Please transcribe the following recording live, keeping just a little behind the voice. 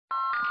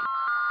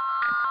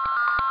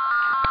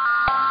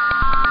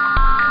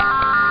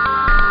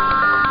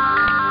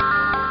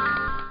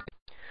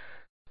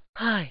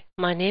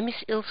My name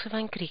is Ilse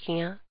van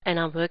Kriekingen and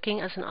I'm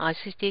working as an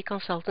ICT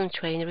consultant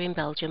trainer in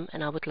Belgium,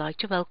 and I would like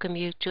to welcome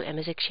you to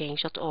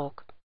msexchange.org.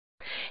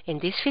 In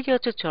this video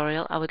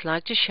tutorial I would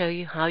like to show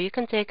you how you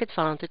can take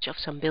advantage of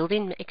some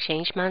built-in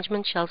Exchange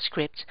Management Shell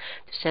scripts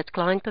to set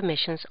client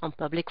permissions on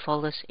public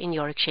folders in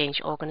your Exchange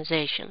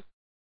organization.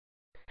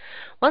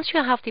 Once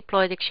you have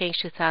deployed Exchange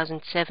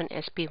 2007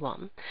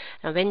 SP1,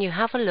 and when you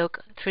have a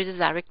look through the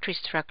directory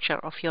structure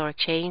of your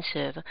Exchange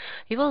server,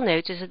 you will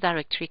notice a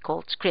directory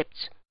called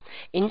scripts.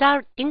 In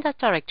that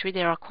directory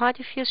there are quite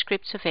a few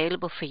scripts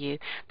available for you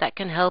that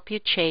can help you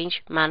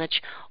change,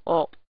 manage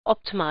or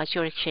optimize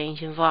your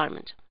Exchange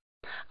environment.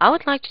 I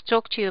would like to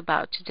talk to you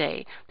about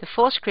today the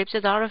 4 scripts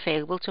that are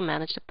available to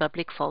manage the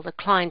public folder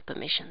client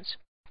permissions.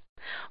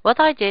 What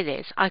I did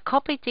is I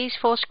copied these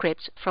 4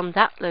 scripts from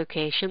that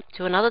location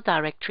to another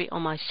directory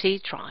on my C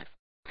drive.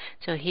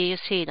 So here you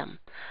see them.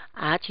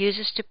 Add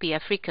users to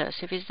PF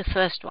recursive is the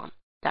first one.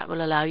 That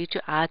will allow you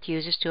to add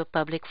users to a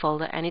public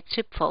folder and its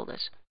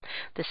subfolders.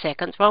 The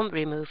second one,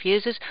 remove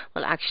users,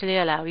 will actually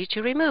allow you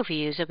to remove a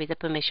user with a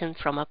permission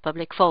from a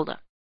public folder.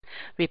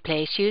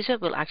 Replace user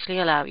will actually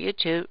allow you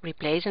to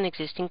replace an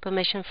existing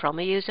permission from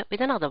a user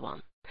with another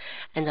one.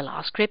 And the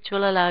last script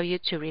will allow you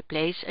to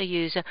replace a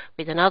user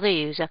with another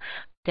user,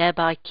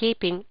 thereby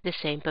keeping the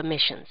same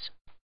permissions.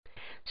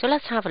 So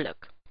let's have a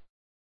look.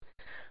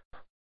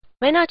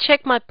 When I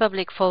check my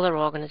public folder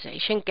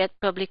organization, get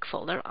public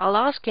folder, I'll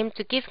ask him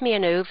to give me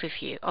an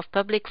overview of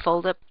public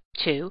folder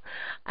 2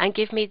 and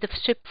give me the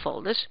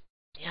subfolders.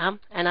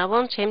 And I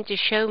want him to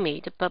show me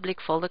the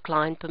public folder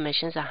client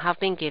permissions that have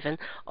been given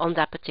on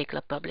that particular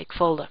public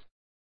folder.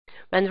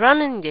 When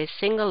running this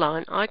single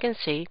line, I can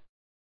see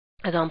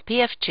that on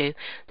PF2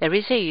 there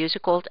is a user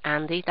called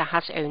Andy that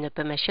has owner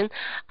permission,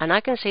 and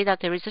I can see that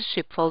there is a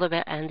subfolder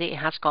where Andy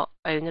has got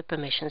owner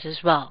permissions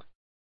as well.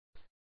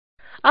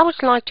 I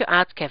would like to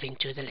add Kevin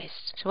to the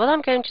list. So what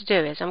I'm going to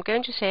do is I'm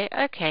going to say,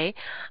 okay,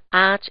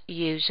 add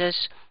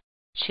users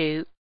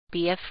to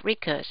PF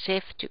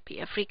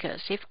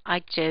recursive I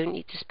don't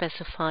need to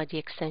specify the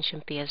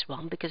extension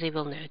PS1 because he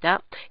will know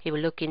that. He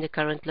will look in the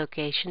current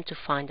location to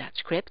find that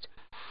script.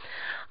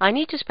 I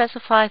need to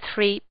specify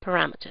 3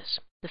 parameters.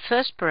 The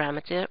first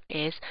parameter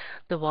is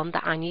the one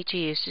that I need to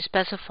use to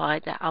specify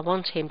that I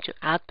want him to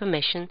add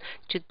permission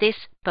to this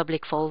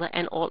public folder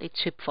and all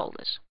its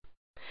subfolders.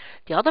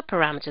 The other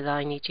parameter that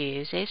I need to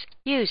use is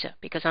user,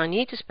 because I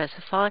need to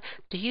specify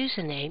the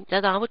username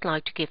that I would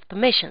like to give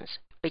permissions,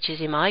 which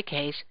is in my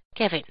case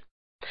Kevin.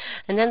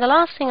 And then the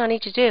last thing I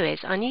need to do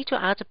is I need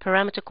to add a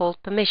parameter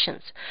called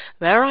permissions,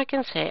 where I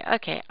can say,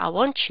 okay, I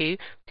want you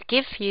to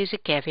give user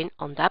Kevin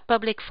on that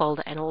public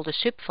folder and all the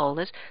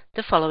subfolders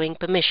the following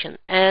permission,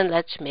 and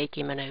let's make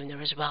him an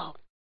owner as well.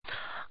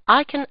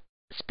 I can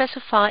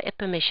specify a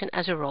permission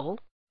as a role,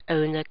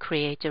 owner,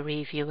 creator,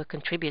 reviewer,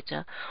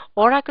 contributor,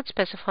 or I could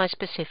specify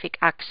specific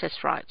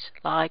access rights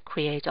like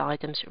create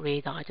items,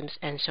 read items,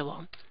 and so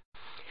on.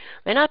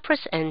 When I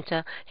press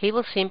enter, he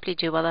will simply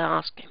do what I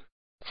ask him.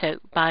 So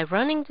by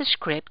running the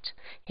script,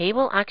 he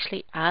will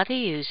actually add a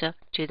user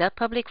to that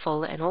public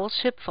folder and all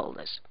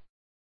subfolders,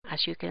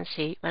 as you can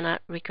see when I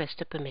request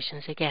the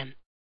permissions again.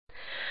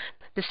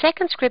 The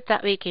second script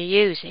that we can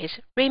use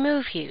is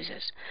remove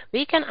users.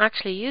 We can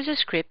actually use a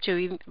script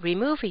to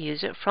remove a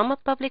user from a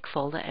public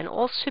folder and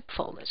all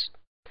subfolders.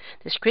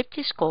 The script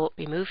is called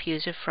remove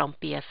user from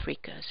PF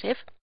recursive,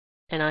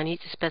 and I need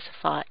to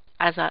specify,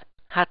 as I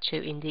had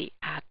to in the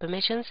add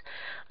permissions,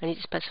 I need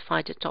to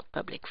specify the top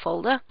public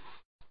folder.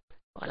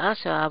 Voila,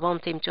 so I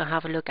want him to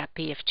have a look at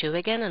PF2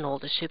 again and all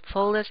the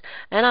subfolders,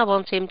 and I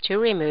want him to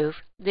remove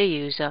the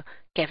user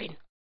Kevin.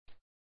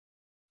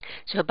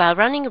 So by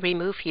running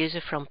remove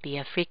user from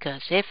PF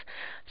recursive,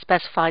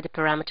 specify the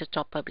parameter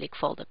top public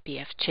folder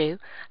PF2,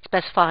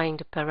 specifying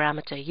the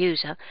parameter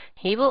user,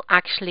 he will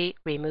actually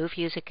remove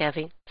user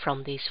Kevin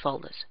from these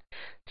folders.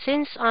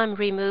 Since I'm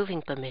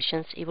removing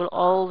permissions, he will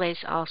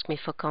always ask me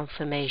for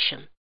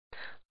confirmation.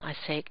 I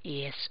say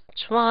yes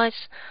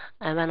twice,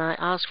 and when I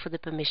ask for the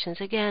permissions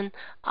again,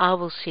 I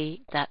will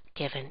see that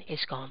Kevin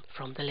is gone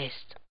from the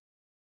list.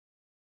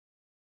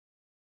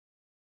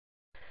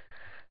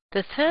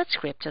 The third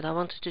script that I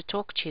wanted to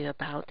talk to you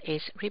about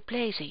is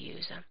replace a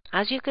user.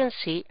 As you can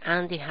see,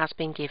 Andy has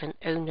been given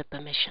owner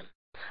permission.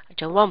 I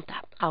don't want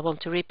that. I want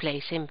to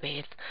replace him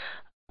with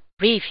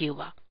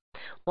reviewer.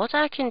 What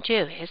I can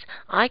do is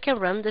I can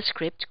run the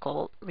script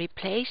called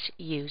replace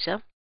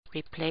user,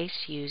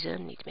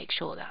 need to make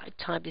sure that I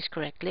type this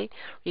correctly,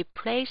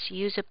 replace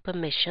user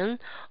permission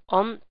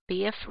on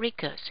PF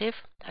recursive,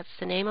 that's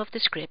the name of the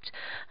script,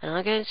 and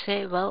I'm going to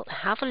say, well,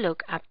 have a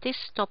look at this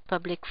top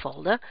public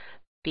folder,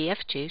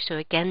 PF2, so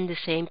again the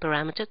same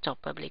parameter,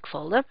 top public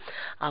folder.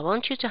 I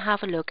want you to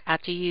have a look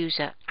at the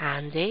user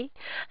Andy,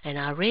 and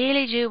I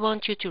really do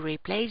want you to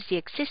replace the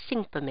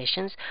existing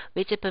permissions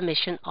with the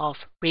permission of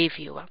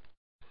reviewer.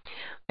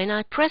 When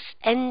I press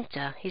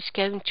enter, he's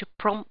going to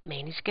prompt me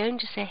and he's going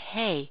to say,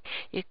 hey,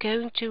 you're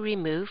going to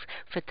remove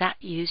for that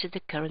user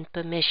the current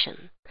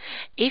permission.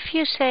 If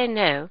you say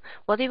no,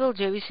 what he will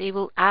do is he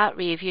will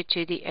outreave you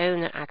to the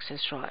owner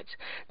access rights.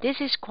 This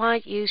is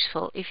quite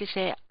useful if you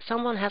say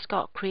someone has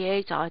got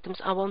create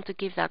items, I want to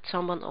give that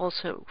someone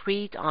also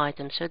read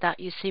items, so that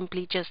you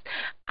simply just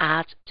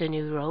add the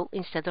new role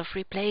instead of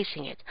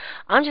replacing it.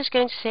 I'm just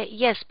going to say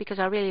yes because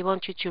I really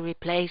want you to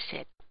replace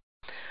it.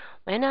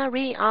 When I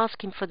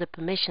re-ask him for the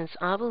permissions,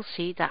 I will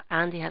see that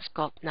Andy has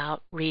got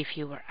now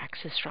reviewer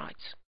access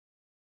rights.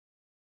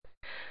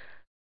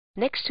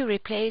 Next to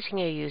replacing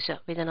a user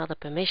with another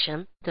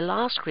permission, the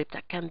last script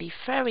that can be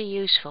very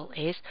useful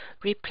is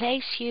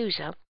replace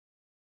user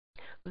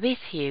with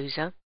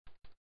user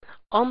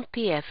on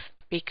PF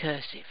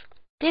recursive.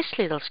 This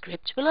little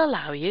script will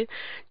allow you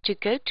to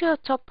go to a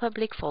top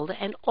public folder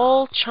and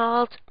all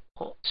child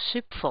or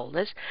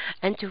subfolders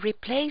and to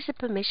replace the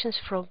permissions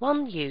from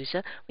one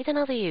user with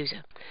another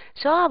user.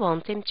 So I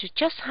want him to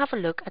just have a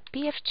look at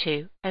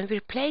PF2 and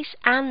replace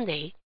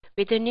Andy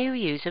with the new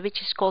user,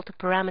 which is called the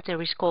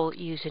parameter is called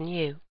user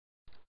new,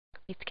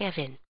 with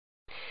Kevin.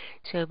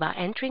 So by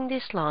entering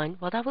this line,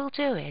 what I will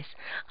do is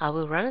I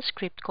will run a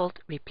script called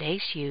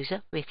replace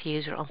user with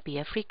user on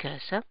PF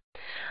recursor.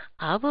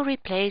 I will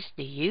replace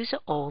the user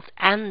old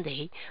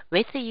Andy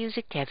with the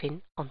user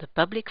Kevin on the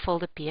public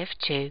folder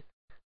PF2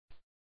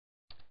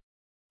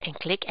 and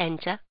click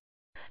enter.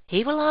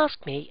 He will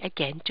ask me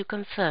again to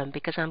confirm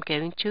because I'm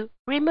going to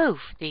remove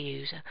the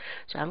user.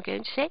 So I'm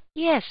going to say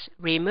yes,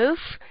 remove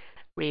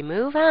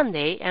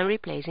Andy and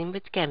replace him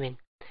with Kevin.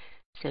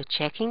 So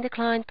checking the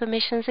client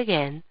permissions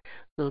again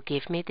will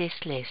give me this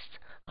list.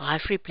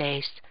 I've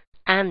replaced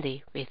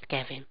Andy with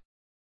Kevin.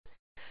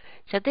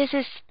 So this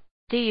is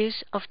the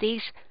use of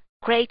these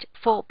great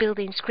 4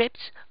 built-in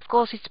scripts. Of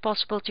course, it's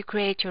possible to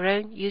create your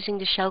own using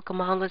the shell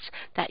commanders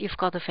that you've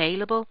got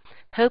available.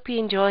 Hope you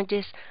enjoyed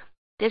this.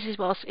 This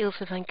was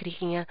Ilse van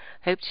Kriegingen.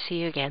 Hope to see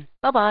you again.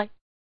 Bye bye.